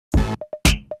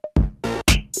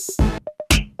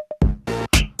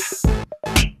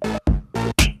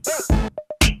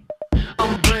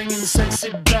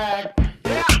SexyBack.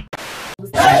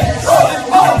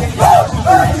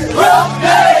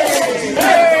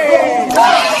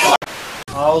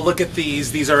 Oh, look at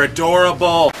these. These are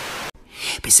adorable.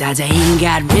 Besides, I ain't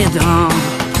got rhythm.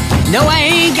 No, I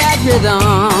ain't got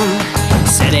rhythm.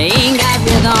 Said I ain't got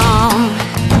rhythm.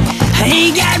 I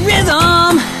ain't got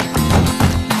rhythm.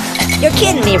 You're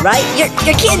kidding me, right? You're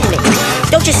kidding me.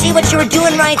 Don't you see what you were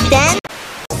doing right then?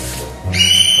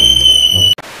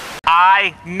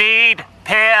 I need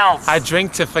pills. I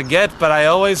drink to forget, but I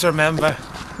always remember.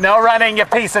 No running, you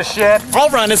piece of shit. I'll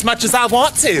run as much as I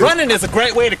want to. Running is a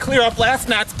great way to clear up last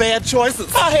night's bad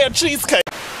choices. I had cheesecake.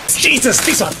 Jesus,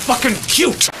 these are fucking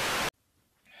cute.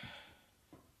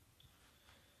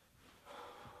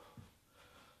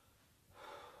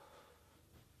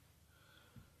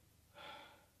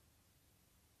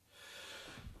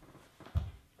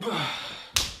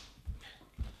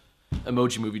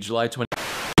 Emoji Movie, July 20.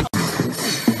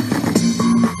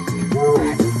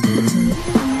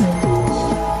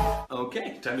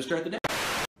 Okay, time to start the day.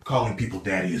 Calling people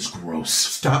daddy is gross.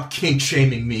 Stop kink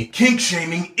shaming me. Kink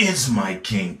shaming is my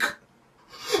kink.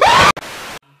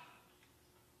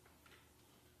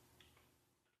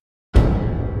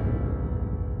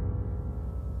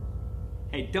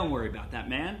 Hey, don't worry about that,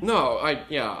 man. No,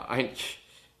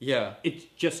 yeah. It's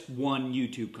just one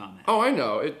YouTube comment. Oh, I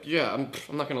know. I'm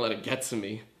not gonna let it get to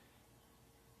me.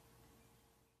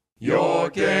 You're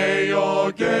gay,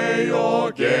 you're gay,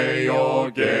 you're gay,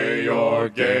 you're gay, you're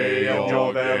gay,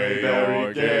 you're very,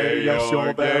 very gay, yes,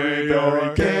 you're very,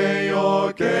 very gay,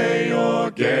 you're gay, you're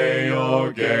gay,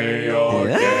 you're gay, you're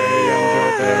gay,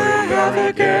 you're very,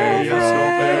 very gay, yes,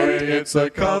 you're very, it's a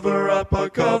cover-up, a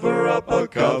cover-up, a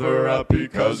cover-up,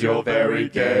 because you're very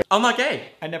gay. I'm not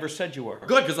gay. I never said you were.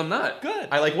 Good, because I'm not. Good.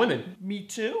 I like women. Me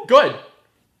too. Good.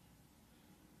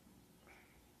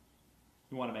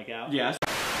 You want to make out? Yes.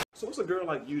 So what's a girl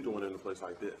like you doing in a place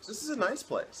like this? This is a nice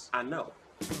place. I know.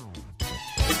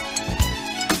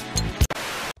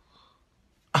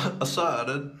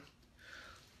 Assaded.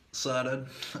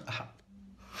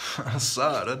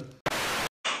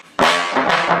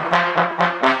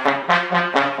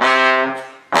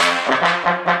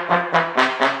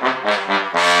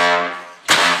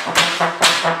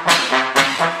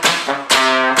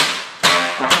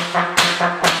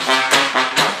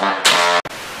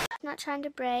 Not trying to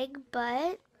brag,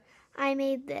 but I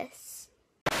made this.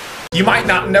 You might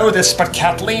not know this, but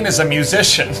Kathleen is a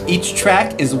musician. Each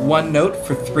track is one note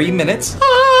for 3 minutes.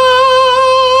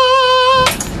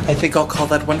 I think I'll call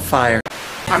that one fire.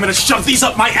 I'm gonna shove these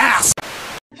up my ass.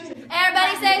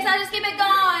 Everybody say, so just keep it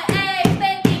going. Eggs,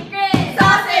 bacon, grits,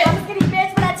 sausage. I'm a skinny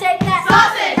bitch, but I take that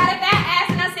sausage. Got a fat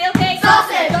ass and I still take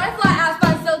sausage. Got a flat ass, but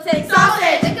I still take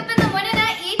sausage. Wake up in the morning and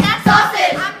I eat that sausage.